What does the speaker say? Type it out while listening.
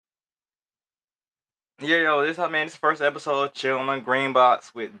Yeah, yo, this man. This first episode of Chillin On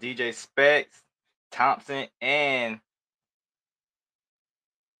GreenBox with DJ Specs, Thompson, and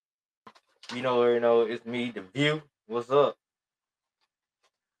it's me, The View. What's up?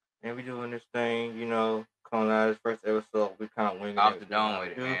 And we doing this thing, coming out of this first episode. We kind of winging off Off it. the We know dome how with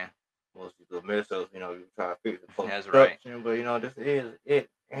to it, do. man. Mostly the missiles, we try to fix the post That's right. production, but this is it.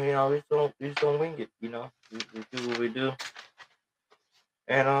 And we just don't wing it. We do what we do,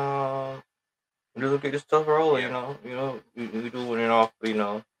 and we just get this stuff rolling. Yeah. We doing it off. We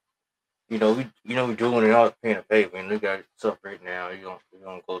doing it all pen and paper, and we got stuff right now. You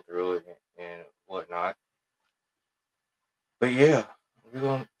gonna go through it and whatnot. But yeah, we're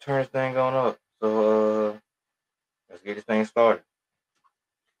gonna turn this thing on up. So let's get this thing started.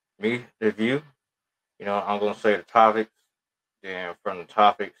 Me, The View. I'm gonna say the topics. Then from the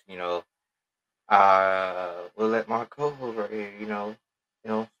topics, I will let my co-host right here,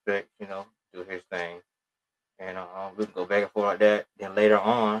 Spec, do his thing, and we can go back and forth like that. Then later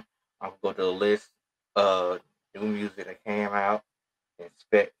on, I'm gonna go to the list of new music that came out. And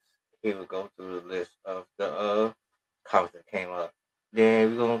Specs, he would go through the list of the comics that came up.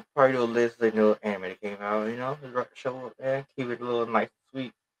 Then we're gonna probably do a list of anime that came out. Just wrap the show up and keep it a little nice and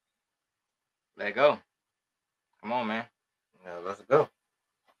sweet. Let go. Come on, man. Now let's go.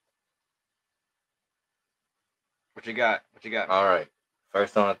 What you got? What you got? All right.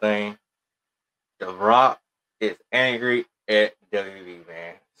 First on the thing, The Rock is angry at WB,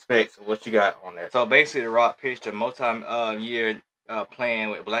 man. Specs, what you got on that? So basically, The Rock pitched a multi-year plan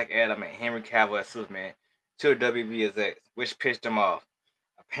with Black Adam and Henry Cavill as Superman to the WB execs, which pissed him off.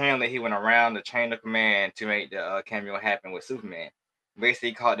 Apparently, he went around the chain of command to make the cameo happen with Superman. Basically,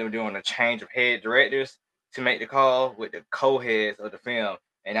 he caught them doing a change of head directors to make the call with the co-heads of the film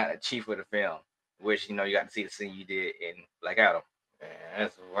and not the chief of the film, which you got to see the scene you did in Black Adam. Man,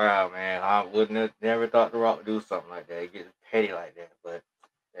 that's wild, man. I wouldn't have never thought The Rock would do something like that. He gets petty like that, but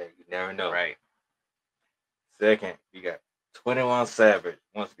hey, you never know. Right. Second, you got 21 Savage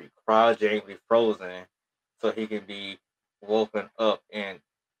wants to be cryogenically frozen so he can be woken up in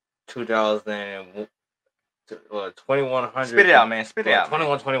 2000 2100. Spit it out, man. Spit it out.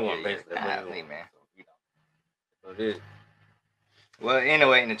 2121, Yeah, basically. golly, man. So it is. Well,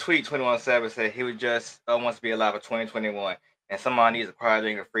 anyway, in the tweet, 21 Savage said he would just wants to be alive for 2021, and somebody needs a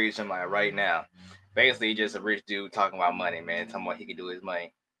project to freeze him like right now. Basically, just a rich dude talking about money, man. Talking about he could do his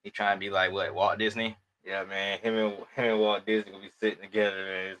money. He trying to be like what, Walt Disney? Yeah, man. Him and Walt Disney gonna be sitting together,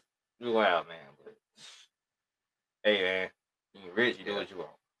 man. It's wild, man. But hey, man, you rich, you do what you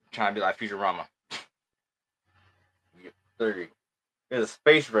want. Trying to be like Futurama. Third, there's a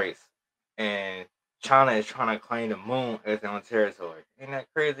space race, and China is trying to claim the moon as their own territory. Ain't that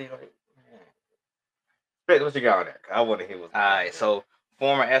crazy? Like, man. What you got on that? I want to hear what's All right, so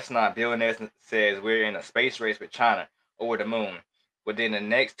former astronaut Bill Nelson says we're in a space race with China over the moon. Within the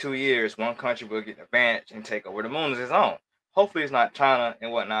next 2 years, one country will get an advantage and take over the moon as its own. Hopefully, it's not China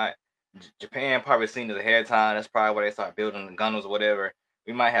and whatnot. Japan probably seen it ahead of time. That's probably where they start building the gunnels or whatever.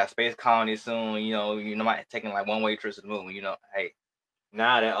 We might have space colonies soon. Might taking like one-way trips to the moon. Hey.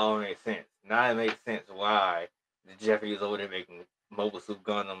 Now that all makes sense. Now it makes sense why the Japanese over there making mobile suit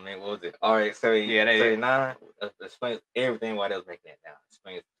Gundam. Man, what was it? RX-79. Yeah, they 79. Explains everything why they was making that now.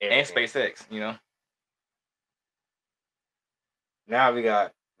 Explains everything. And SpaceX. Now we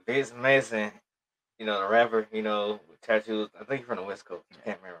got Vince Mason, the rapper, with tattoos. I think he's from the West Coast. I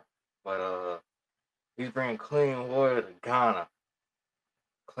can't remember. But he's bringing clean water to Ghana.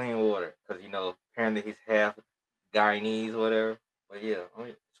 Clean water. Because, apparently he's half Guyanese or whatever. But yeah,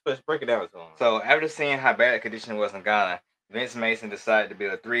 let's break it down to him. So after seeing how bad the condition was in Ghana, Vince Mason decided to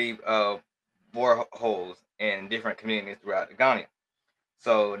build 3 boreholes in different communities throughout the Ghana.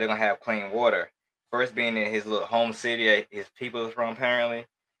 So they're gonna have clean water. First being in his little home city, his people is from apparently,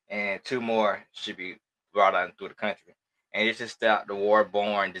 and 2 more should be brought out through the country. And it's just stop the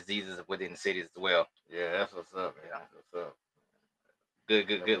war-borne diseases within the cities as well. Yeah, that's what's up, man. That's what's up.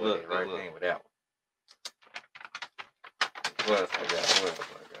 Good look. Right thing with that one. What else I got? Let's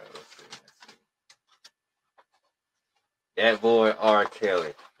see. That boy R.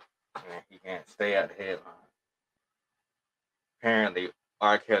 Kelly. Man, he can't stay out the headline. Apparently,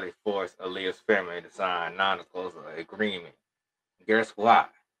 R. Kelly forced Aaliyah's family to sign non-disclosure agreement. Guess why?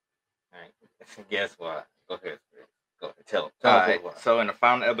 Right. Guess why? Go ahead. Go ahead. Tell him. All right. So in the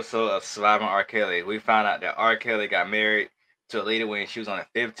final episode of Surviving R. Kelly, we found out that R. Kelly got married to a lady when she was only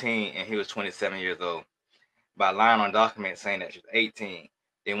 15 and he was 27 years old, by lying on documents saying that she was 18.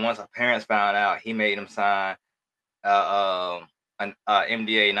 Then once her parents found out, he made them sign an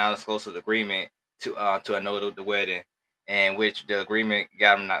MDA non-disclosure agreement to annul the wedding. in which the agreement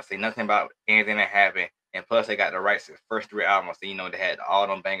got them not to say nothing about anything that happened. And plus, they got the rights to the first 3 albums. So, they had all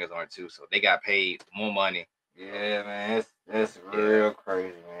them bangers on it, too. So, they got paid more money. Yeah, man, it's real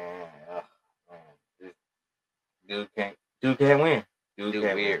crazy, man. Ugh, man, this dude can't win. Dude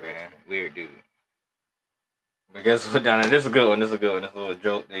can't weird, win, man. Weird dude. But guess what, Donna? This is a good one. This is a good one. This little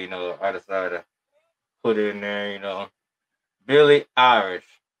joke that I decided to put in there. Billie Eilish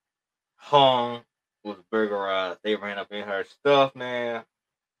home was burglarized. They ran up in her stuff, man.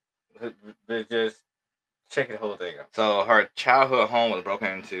 But just check the whole thing out. So her childhood home was broken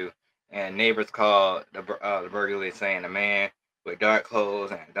into, and neighbors called the burglary, saying a man with dark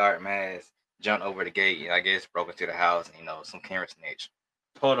clothes and a dark mask jumped over the gate. And I guess broke into the house, and some camera snitch.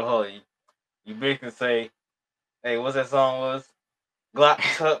 Hold on. You basically say, hey, what's that song was? Glock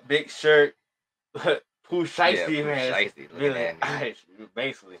tuck, big shirt, Pooh Shiesty, man. Shiesty, Billie Eilish,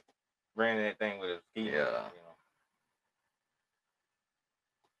 basically ran that thing with a ski. Yeah.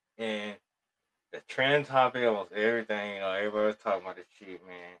 And the trend topic, almost everything, everybody's talking about this shit,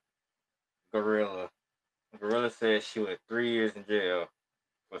 man. Gorilla said she went 3 years in jail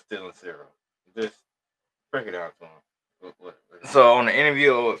for stealing cereal. Just break it down to him. What? So on the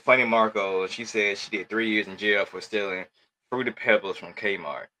interview with Funny Marco, she said she did 3 years in jail for stealing Fruity Pebbles from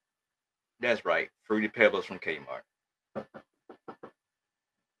Kmart. That's right, Fruity Pebbles from Kmart.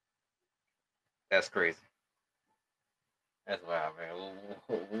 That's crazy. That's wild, man.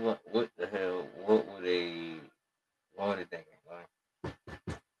 What the hell? What were they thinking? Like,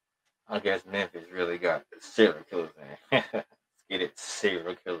 I guess Memphis really got serial killers in. Let's get it,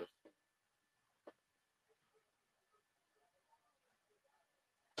 serial killers.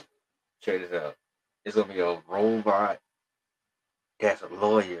 Check this out. It's gonna be a robot that's a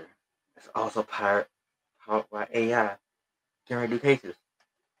lawyer. It's also powered by AI. Can do cases.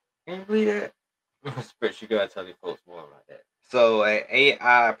 Can you believe that? But you gotta tell the folks more about that. So an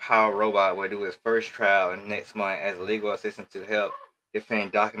AI powered robot will do its first trial next month as a legal assistant to help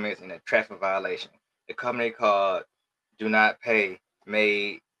defend documents in a traffic violation. The company called Do Not Pay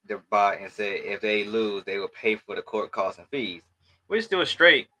made the bot and said if they lose, they will pay for the court costs and fees. Which is still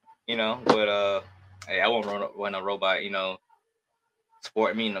straight, but hey, I won't run a robot,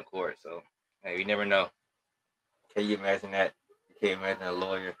 support me in the court. So hey, you never know. Can you imagine that? You can't imagine a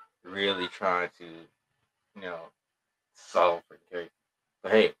lawyer really trying to, solve for the case.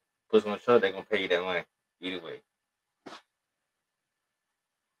 But hey, put on the show, they're gonna pay you that money either way.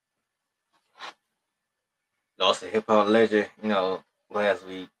 Lost a hip hop legend, last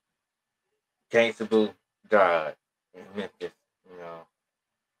week. Gangsta Boo died in Memphis,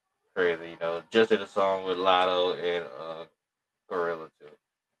 crazy, just did a song with Lotto and Gorilla too.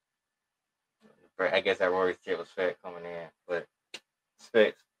 I guess that Rory shit was fat coming in, but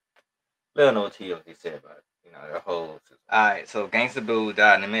Specs, let us know what TLC said about it. The whole system. Alright, so Gangsta Boo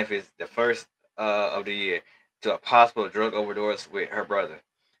died in Memphis the first of the year to a possible drug overdose with her brother.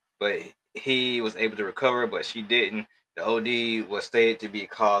 But he was able to recover, but she didn't. The OD was stated to be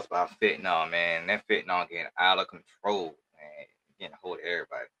caused by fentanyl, man. That fentanyl getting out of control, man. Getting a hold of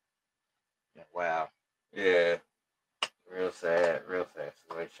everybody. Wow. Yeah. Real sad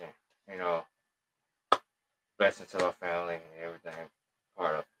situation. Blessing to our family and everything.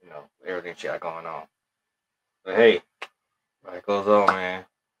 Part of, everything she got going on. But hey, life goes on, man.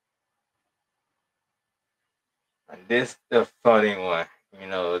 And this the funny one.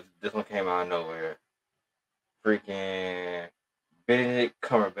 This one came out of nowhere. Freaking Benedict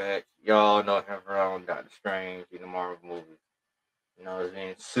Cumberbatch. Y'all know him from Doctor Strange in the Marvel movies. Is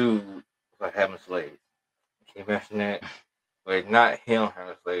being sued for having slaves. Can you imagine that? But not him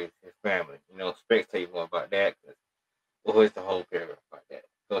having slaves, his family. Specs tell you more about that. What was the whole paragraph about that?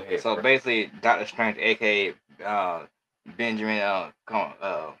 Go ahead. So basically, Doctor Strange, aka Benjamin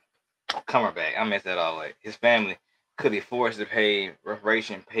Cumberbatch, I messed that all up. His family could be forced to pay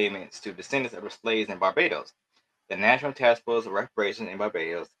reparation payments to descendants of the slaves in Barbados. The National Task Force of Reparations in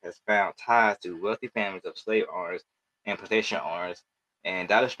Barbados has found ties to wealthy families of slave owners and plantation owners, and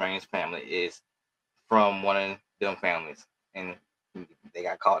Doctor Strange's family is from one of them families, and they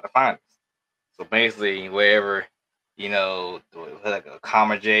got caught in the findings. So basically, wherever like a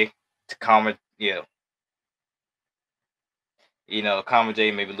comma J to comma, comma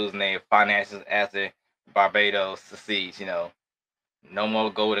J may be losing their finances after Barbados secedes. No more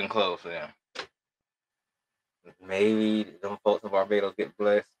golden clothes for them. Maybe them folks in Barbados get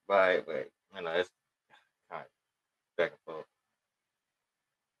blessed by it, but it's kind of back and forth.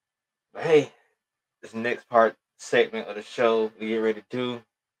 But hey, this next segment of the show we get ready to do,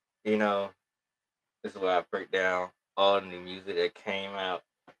 this is where I break down all the new music that came out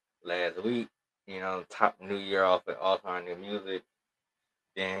last week. top New Year off with all kind of new music.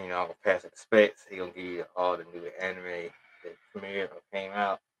 Then, I'm gonna pass it to Specs. He gonna give you all the new anime that premiered or came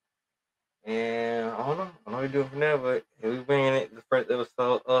out. And I don't know what we're doing from there, but here we bringing it the first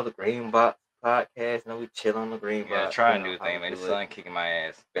episode of the Green Box podcast. We chill on the Green Yeah, Box. try and do the How thing, we man. The do it sun kicking my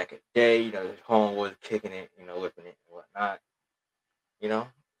ass. back in the day. His home was kicking it, whipping it and whatnot.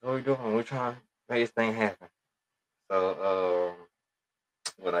 What we doing? We're trying to make this thing happen. So,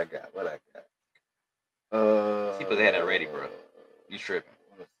 what I got? People they had that ready, bro. You tripping?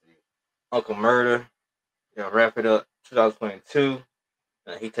 Let's see. Uncle Murder. Wrap it up. 2022.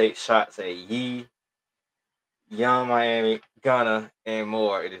 He takes shots at Yee, Young Miami, Gunna, and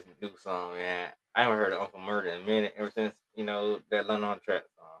more. It is a new song, man. I haven't heard of Uncle Murder in a minute ever since that London on Track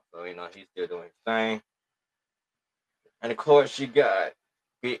song. So he's still doing his thing. And of course, you got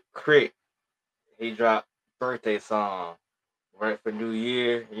Big Crit. He dropped birthday song right for New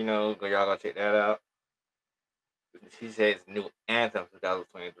Year. Y'all go check that out. He says new anthem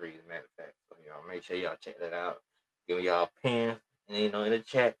 2023, as a matter of fact. So make sure y'all check that out. Give me y'all pins, and in the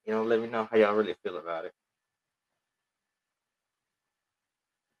chat, let me know how y'all really feel about it.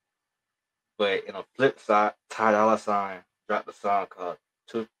 But in a flip side, Ty Dolla $ign dropped a song called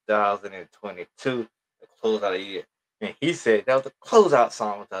 2022 to close out the year. And he said that was the closeout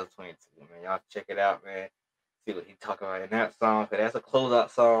song of 2022. Man, y'all check it out, man. See what he talking about in that song. Cause that's a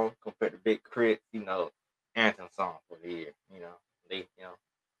closeout song compared to Big Crit, anthem song for the year. They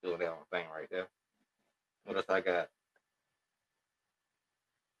doing their own thing right there. What else I got?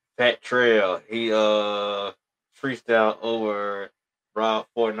 Fat Trail. He freestyle over Rob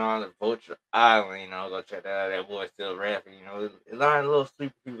Fortnite, Vulture Island. Go check that out. That boy still rapping. A lot of little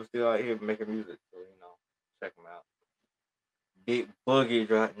sleepy people still out here making music. So check them out. Big Boogie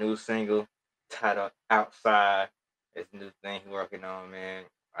dropped new single titled Outside. It's a new thing he working on, man.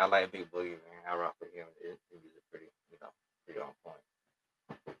 I like Big Boogie, man. I rock with him. His music pretty, pretty on point.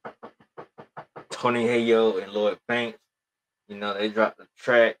 Tony Hayo and Lloyd Banks, they dropped the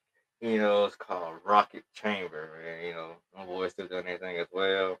track. It's called Rocket Chamber, man. My boys still doing their thing as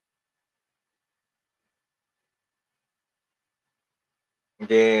well.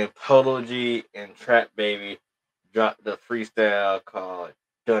 Then Polo G and Trap Baby dropped the freestyle called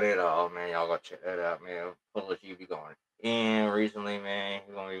Done It All, man. Y'all go check that out, man. Polo G be going in recently, man.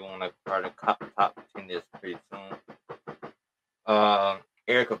 He's gonna be one of the top 10 this pretty soon.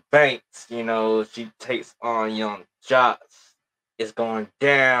 Erica Banks, she takes on Young Jots. It's going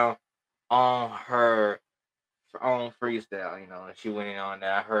down on her own freestyle, and she went in on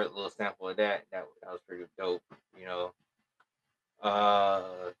that. I heard a little sample of that. That was pretty dope,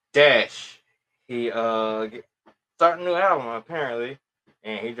 Dash, he started a new album apparently,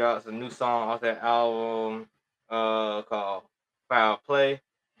 and he drops a new song off that album called Foul Play,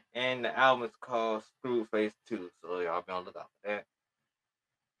 and the album is called Screw Face 2. So y'all be on the lookout for that.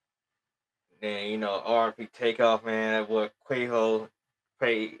 Then R.P. Takeoff, man, that boy Quavo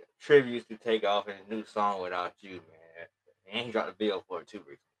paid tributes to Takeoff in his new song Without You, man. And he dropped a bill for it too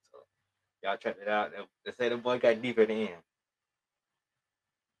recently. So y'all check it out. They say the boy got deep at the end.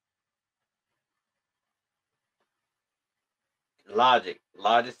 Logic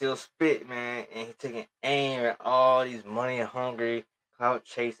still spit, man, and he's taking aim at all these money hungry, clout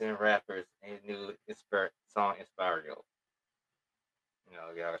chasing rappers and his new song Inspirio.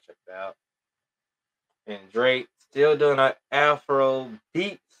 Y'all check that out. And Drake still doing an Afro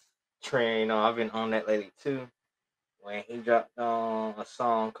beats trend. I've been on that lately too. When he dropped on a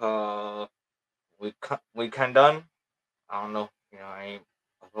song called We Condone. I don't know, I ain't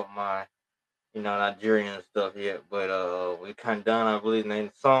put my Nigerian stuff yet, but We Condone, I believe the name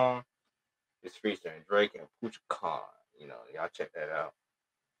of the song. It's featuring Drake and Pooch Khan. Y'all check that out.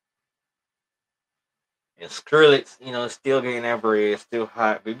 And Skrillex, still getting that bread, still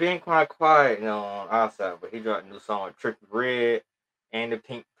hot, but being quite quiet, on outside. But he dropped a new song with Trippie Redd and the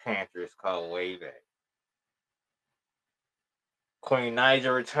Pink Panthers called Way Back. Queen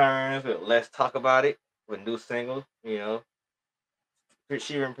Naija returns with Let's Talk About It with new singles.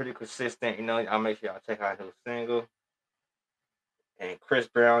 She been pretty consistent. I'll make sure y'all check out her new single. And Chris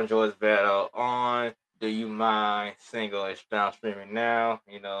Brown, George Battle on Do You Mind single is down streaming now.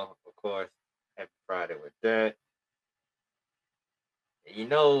 Of course, happy Friday with that.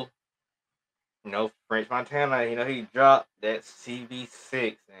 French Montana, he dropped that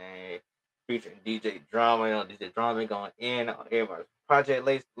CB6 and featuring DJ Drama. DJ Drama going in on everybody's project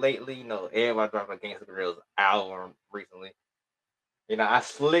lately. Everybody dropped Against the Grills album recently. I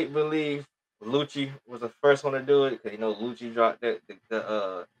slick believe Lucci was the first one to do it because Lucci dropped there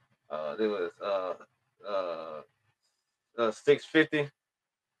was 650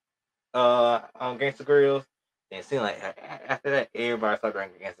 on Gangsta Grills. And it seemed like after that, everybody started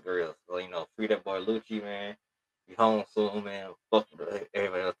drinking Gangsta Grills. So free that boy Lucci, man. Be home soon, man. Fuck what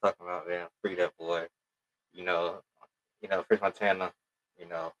everybody else talking about, man. Free that boy. You know, Chris Montana. You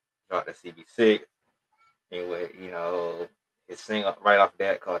know, dropped the CB6. Anyway, his single right off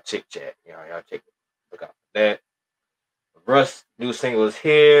that called Chick Chat. Y'all look out for that. Russ' new single is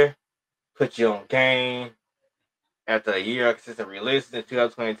here. Put You on Game. After a year of consistent releases in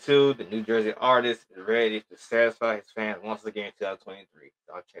 2022, the New Jersey artist is ready to satisfy his fans once again in 2023.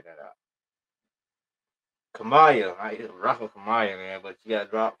 So I'll check that out. Kamaya, I rock with Kamaya, man, but she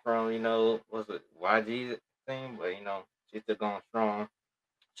got dropped from, what's it, YG thing, but she's still going strong.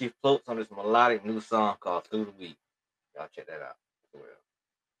 She floats on this melodic new song called Through the Week. Y'all check that out as well.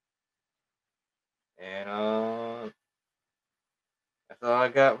 And that's all I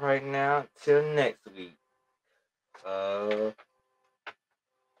got right now. Till next week. Uh,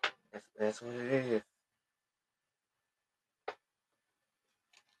 that's what it is.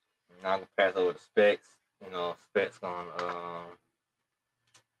 Now I'm gonna pass over to Specs. Specs gonna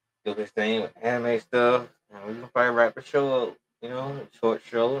do his thing with anime stuff, and we can probably wrap the show up. Short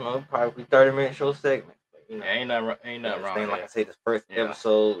show. Probably 30-minute show segment. But, Yeah, ain't nothing wrong with like I that. say, this first Yeah.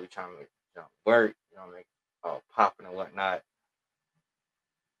 episode, we trying to make work. Make all popping and whatnot.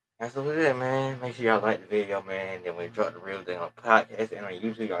 That's what it is, man. Make sure y'all like the video, man. Then we drop the real thing on podcast and on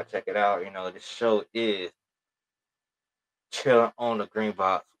YouTube. Y'all check it out. This show is Chillin On Da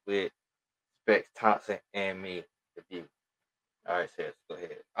GreenBox with Specs Thompson and me, the View. All right, sis, go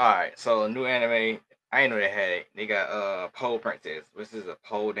ahead. All right, so new anime. I didn't know they had it. They got Pole Princess, which is a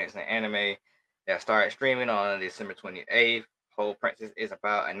pole dancing anime that started streaming on December 28th. Pole Princess is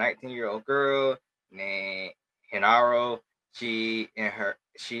about a 19-year-old girl named Hinaro. She and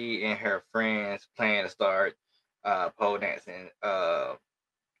her friends plan to start pole dancing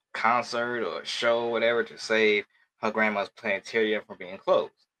concert or show, whatever, to save her grandma's planetarium from being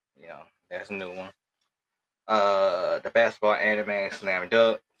closed. That's a new one. The basketball anime Slam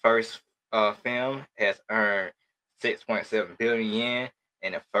Dunk first film has earned 6.7 billion yen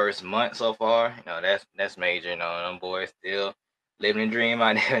in the first month so far. That's major. Them boys still living the dream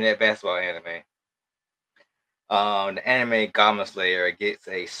out there in that basketball anime. The anime Goblin Slayer gets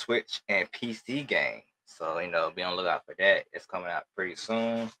a Switch and PC game, so be on the lookout for that. It's coming out pretty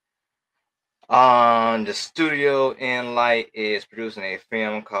soon. The studio in Light is producing a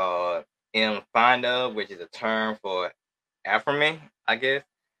film called M Fonda, which is a term for Afro, I guess,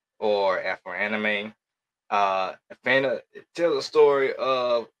 or Afro anime. Fanda tells the story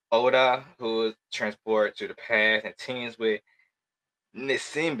of Oda, who is transported to the past and teams with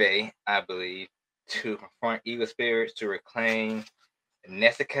Nisimbe, I believe, to confront evil spirits to reclaim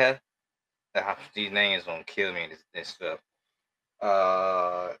Nessica. These names gonna kill me. This stuff.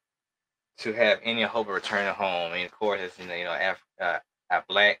 To have any hope of returning home. And of course, it's a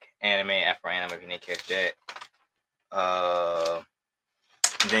black anime, Afro anime. If you didn't catch that.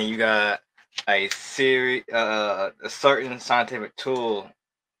 Then you got a series, a certain scientific tool,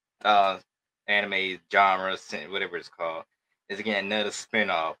 anime genre, whatever it's called, is again another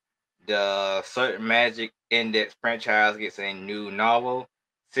spinoff. The Certain Magic Index franchise gets a new novel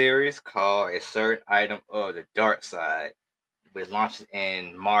series called A Certain Item of the Dark Side, which launches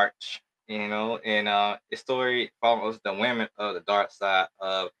in March. And the story follows the women of the dark side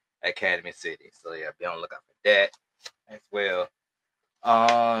of Academy City. So yeah, be on the lookout for that as well.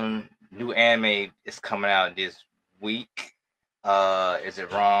 New anime is coming out this week. Is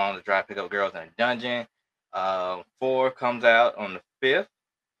It Wrong to Try to Pick Up Girls in a Dungeon? 4 comes out on the 5th.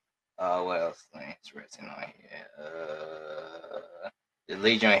 What else? Interesting on here. The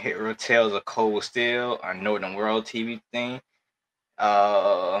Legion of Hero Tales of Cold Steel, a Northern World TV thing.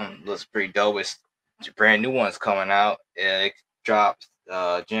 Looks pretty dope. It's brand new ones coming out. It drops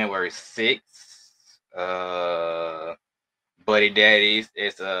January 6th. Buddy Daddies.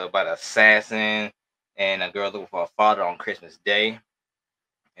 It's about an assassin and a girl looking for a father on Christmas Day,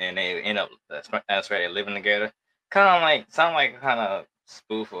 and they end up living together. Sound like kind of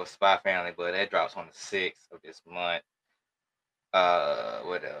spoof or Spy Family, but that drops on the 6th of this month.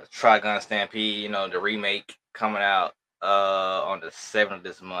 What else? Trigun Stampede, the remake coming out on the 7th of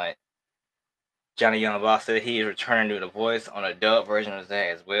this month. Johnny Young Boss said he is returning to the voice on a dub version of that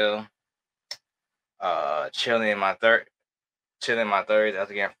as well. Chilling My Third.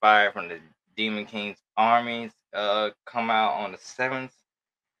 That's again fired from the Demon King's armies. Come out on the 7th.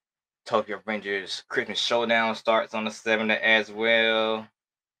 Tokyo Rangers Christmas Showdown starts on the 7th as well.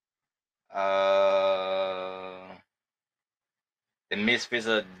 The Misfits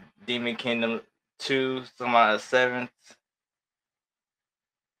of Demon Kingdom 2 come out on the 7th.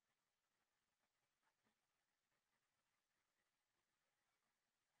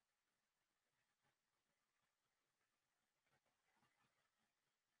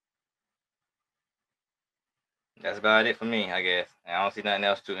 That's about it for me, I guess. I don't see nothing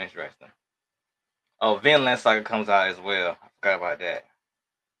else too interesting. Oh, Vinland Saga comes out as well. I forgot about that.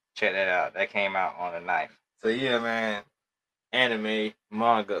 Check that out. That came out on the 9th. So yeah, man, anime,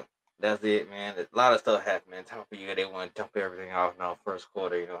 manga. That's it, man. A lot of stuff happened, man. Top of the year, they want to dump everything off now, first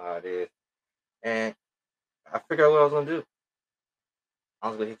quarter, you know how it is. And I figured out what I was gonna do. I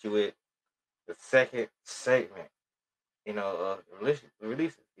was gonna hit you with the second segment, releases.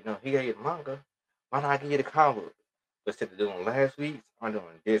 He gave you the manga. Why not give you the comic book? But instead of doing last week's, I'm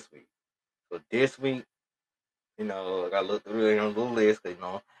doing this week. So this week, I got to look through the little list,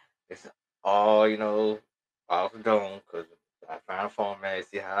 cause it's all off the dome, cause I found a format,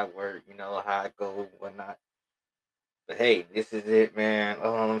 see how it works, how it go, whatnot. But hey, this is it, man.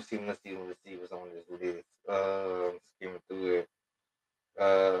 Let's see what's on this list. Skimming through it.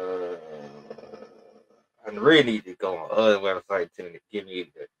 Uh, I really need to go on other websites to give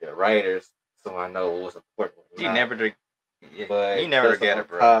me the writers, so I know what's important. You never do. But You never just get on it,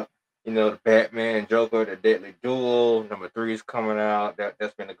 bro. top, the Batman Joker, the Deadly Duel, number 3 is coming out.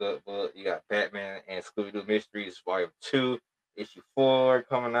 That's been a good book. You got Batman and Scooby Doo Mysteries, Volume 2, Issue 4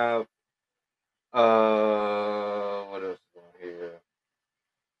 coming out. What else is on here?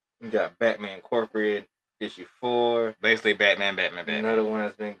 You got Batman Incorporated, Issue 4. Basically, Batman. Another one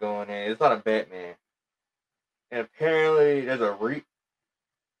that's been going in. It's a lot of Batman. And apparently, there's a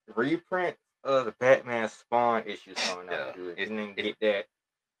reprint of the Batman Spawn issues coming out. Dude. You didn't get that.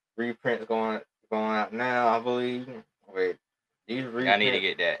 Reprint's going out now, I believe. Wait, these reprints, I need to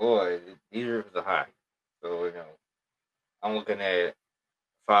get that. Boy, these reprints are high. So I'm looking at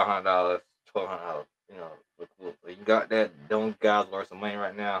 $500, $1,200. You got that? Don't guys worth some money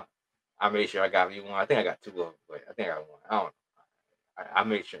right now. I made sure I got me one. I think I got 2 of them, but I think I got one. I don't know. I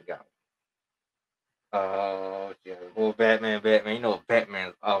made sure I got one. Yeah, well, Batman.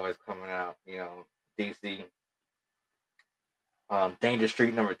 Batman's always coming out. DC. Danger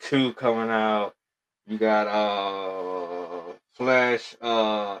Street number 2 coming out. You got Flash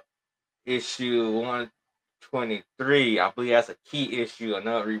issue 123. I believe that's a key issue.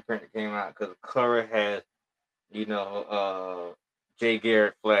 Another reprint that came out because the cover has Jay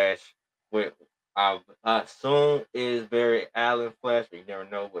Garrett Flash with I assume is Barry Allen Flash, but you never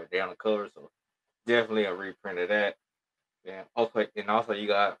know. But they're on the cover, so definitely a reprint of that. Yeah. Okay, and also you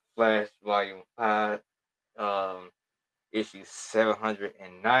got Flash Volume 5. Issue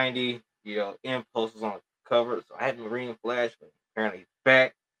 790. Impulse was on the cover, so I hadn't been reading Flash, but apparently he's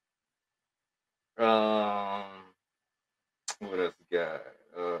back. What else we got?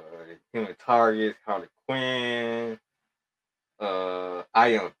 Human Targets, Harley Quinn. I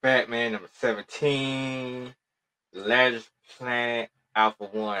Am Batman number 17. Lazarus Planet Alpha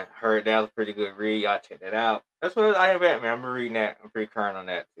 1. Heard that was a pretty good read. Y'all check that out. That's what I Am Batman. I'm reading that. I'm pretty current on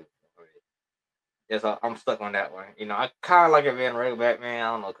that too. Yes, I'm stuck on that one. I kind of like it being regular Batman.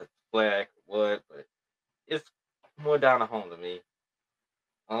 I don't know if it's black or what, but it's more down to home to me.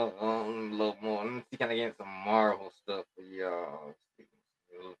 A little more. Let me see, kind of getting some Marvel stuff for y'all.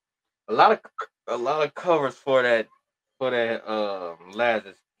 A lot of covers for that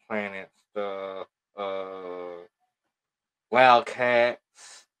Lazarus Planet stuff.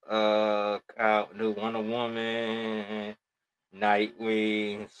 Wildcats. New Wonder Woman.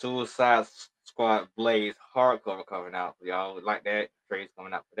 Nightwing, Suicide Squad Blaze hardcover coming out for y'all. Like that. Trades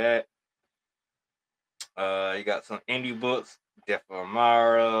coming out for that. You got some indie books. Death of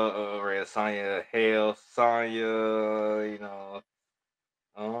Amara, Red Sonya, Hail Sonya,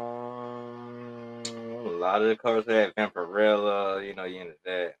 a lot of the covers that Vampirella, you into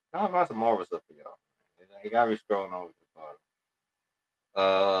that. Talking about some Marvel stuff for y'all. You gotta be scrolling over the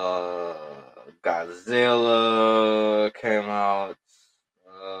bottom. Godzilla came out.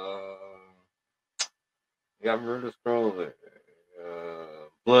 You got to scroll it.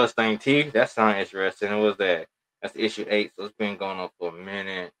 Bloodstained Teeth. That sounds interesting. What was that? That's issue 8, so it's been going on for a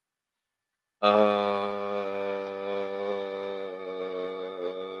minute.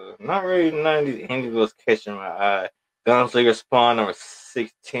 Not really none of these indie was catching my eye. Gunslinger Spawn number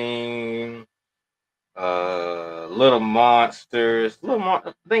 16. Little Monsters.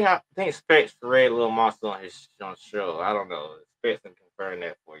 I think Specs read Little Monster on his show. I don't know. Specs can confirm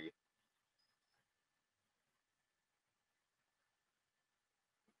that for you.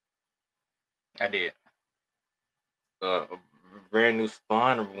 I did. Brand new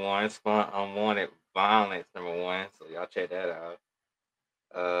Spawn number 1. Spawn Unwanted Violence number 1. So y'all check that out.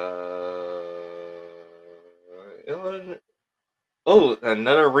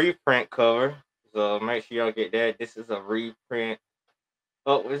 Another reprint cover. So make sure y'all get that. This is a reprint.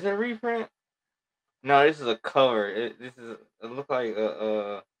 Oh, is it a reprint? No, this is a cover. It looks like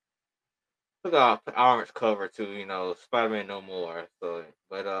took out the orange cover too. Spider-Man No More. So,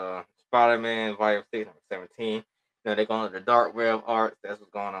 but Spider-Man Volume 6, number 17. They're going to the dark web arts. That's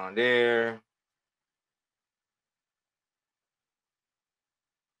what's going on there.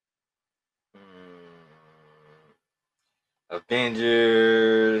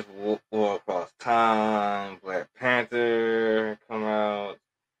 Avengers, War Across Time, Black Panther come out.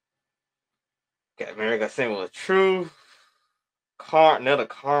 Captain America Symbol of Truth. Another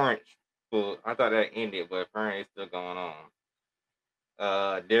current book. I thought that ended, but apparently it's still going on.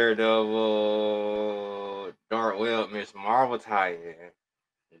 Daredevil, Dark Web, Miss Marvel tie-in,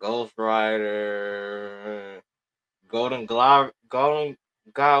 Ghost Rider, Golden Goblin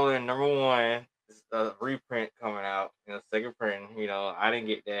 #1. It's a reprint coming out. Second print. I didn't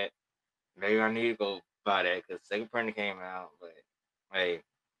get that. Maybe I need to go buy that because second print came out. But hey,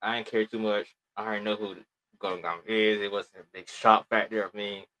 I didn't care too much. I already know who Golden Goblin is. It wasn't a big shock factor of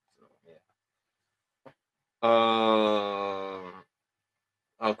me. So yeah.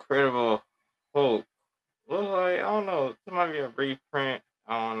 Incredible Hulk. Well, like, I don't know. It might be a reprint.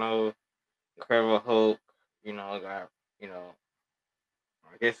 I don't know. Incredible Hulk. Got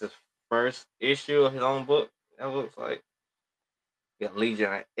I guess his first issue of his own book. That looks like. You got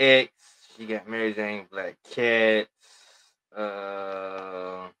Legion of X. You got Mary Jane Black Cat.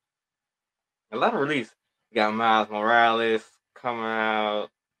 Uh, a lot of release. You got Miles Morales coming out,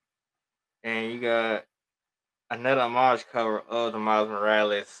 and you got another homage cover of the Miles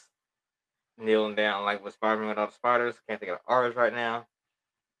Morales kneeling down like with Spider-Man without the spiders. Can't think of the artist right now.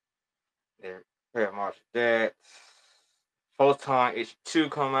 They're very homage to that. Photon issue 2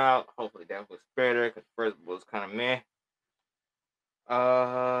 come out. Hopefully that was better because the first was kind of meh.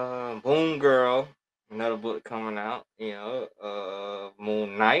 Moon Girl, another book coming out.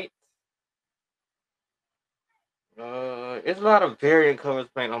 Moon Knight. It's a lot of variant covers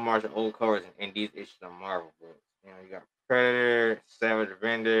playing on Marvel old covers in these issues of Marvel books. You got Predator, Savage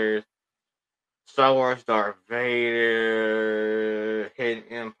Avengers, Star Wars, Darth Vader, Hidden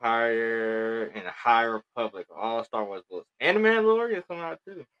Empire, and the High Republic. All Star Wars books. And the Mandalorian is coming out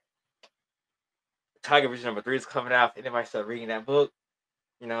too. Tiger Vision #3 is coming out. If anybody started reading that book,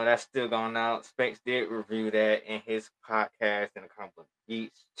 that's still going out. Specs did review that in his podcast in the Comic Book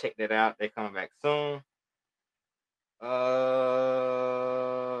Geeks. Check that out. They're coming back soon.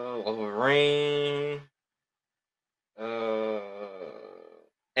 Wolverine,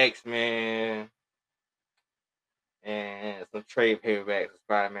 X-Men, and some trade paperbacks of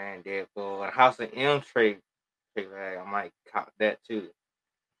Spider-Man, Deadpool, and House of M trade paperback. I might cop that too.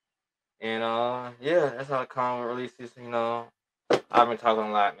 And yeah, that's how the comic releases. I've been talking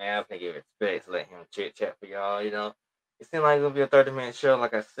a lot, man. I'm gonna give it specs, let him chit chat for y'all. It seemed like it's gonna be a 30-minute show,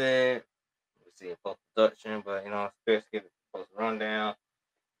 like I said. We see a post production, but specs give it a post rundown.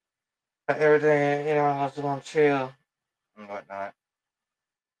 Everything, I was just gonna chill and whatnot.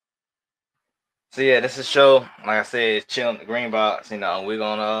 So yeah, this is a show. Like I said, it's Chillin' the GreenBox. We're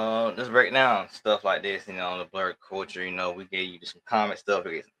gonna just break down stuff like this. The blurred culture. We gave you some comic stuff,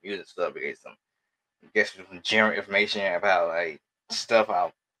 we gave some music stuff, we gave some, some general information about like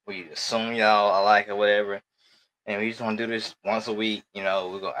stuff we assume y'all are like or whatever. And we just want to do this once a week. We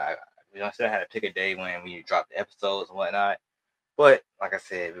don't still have to pick a day when we drop the episodes and whatnot. But like I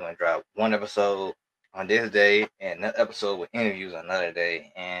said, we're gonna drop one episode on this day and another episode with interviews on another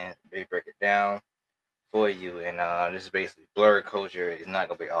day, and we break it down for you. And this is basically blurred culture. It's not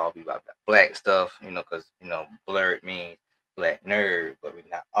gonna be all be about black stuff, because blurred means black nerd, but we're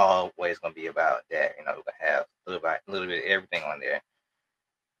not always gonna be about that. We're gonna have a little bit of everything on there,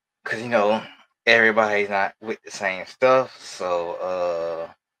 because everybody's not with the same stuff. So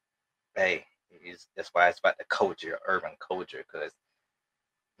hey, that's why it's about the culture, urban culture, because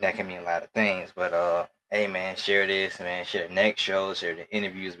that can mean a lot of things. But hey man, share this, man. Share the next show. Share the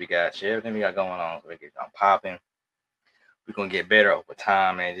interviews we got. Share everything we got going on. So we get on popping. We're gonna get better over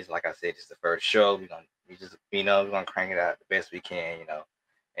time, man. Just like I said, this is the first show. We're gonna crank it out the best we can.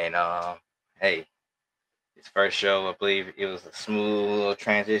 And hey, this first show, I believe it was a smooth little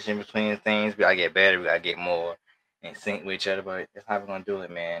transition between things. We gotta get better. We gotta get more in sync with each other. But that's how we're gonna do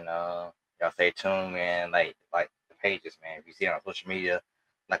it, man. Y'all stay tuned, man. Like the pages, man. If you see it on social media,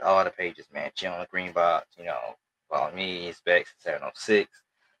 like all the pages, man. Chill on the GreenBox. Follow me, Specs 706.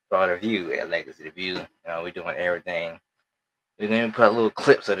 Follow the View at Legacy the View. We're doing everything. We're gonna put little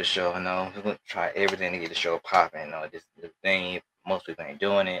clips of the show. We're gonna try everything to get the show popping. This the thing. Most people ain't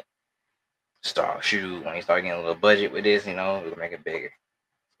doing it. When you start getting a little budget with this, we'll make it bigger.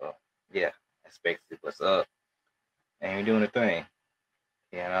 So yeah, that's basically what's up. And we're doing the thing.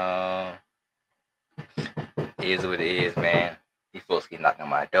 It is what it is, man. These folks keep knocking on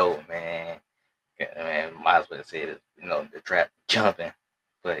my door, man. Yeah, man, might as well say it. The trap jumping,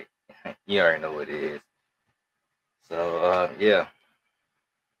 but you already know what it is. So yeah,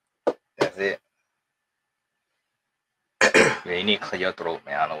 that's it. Yeah, you need to clear your throat,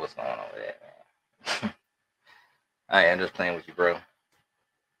 man. I don't know what's going on with that, man. I am just playing with you, bro. What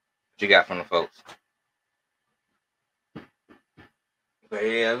you got from the folks? But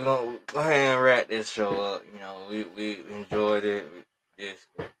yeah, we're gonna go ahead and wrap this show up. We enjoyed it. This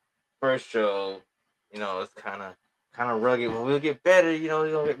first show, it's kind of rugged, but we'll get better.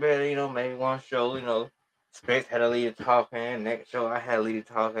 We're gonna get better. Maybe one show, Specs had a lead talking. Next show, I had a lead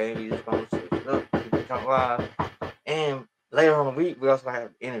talking. We just gonna switch it up, keep it jump live. And later on the week, we also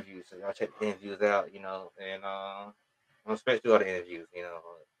have interviews. So y'all check the interviews out. And I'm expect to do all the interviews.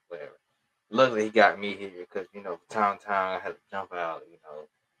 Whatever. Luckily, he got me here because from time to time I had to jump out.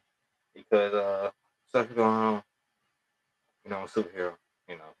 Because stuff going on. I'm a superhero.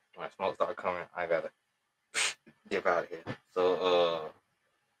 When smoke start coming, I gotta dip out of here. So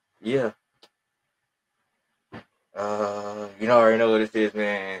yeah. You already know what this is,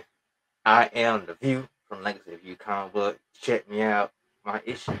 man. I am the View from Legacy View Comic Book. Check me out. My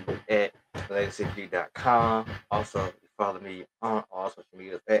issue at legacyview.com. Also, follow me on all social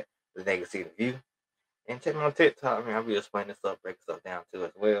media at Legacy View. And check me on TikTok. I'll be explaining stuff, breaking stuff down too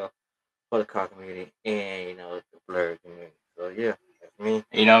as well for the car community and the blurred community. So yeah, that's me.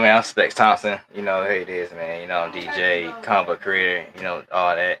 Man, I'm Specs Thompson. Who it is, man. I'm DJ, comic book creator.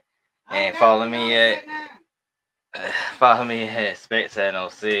 All that. And follow me at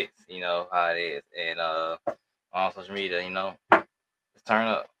Specs706. How it is, and on social media. Let's turn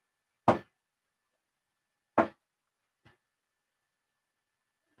up.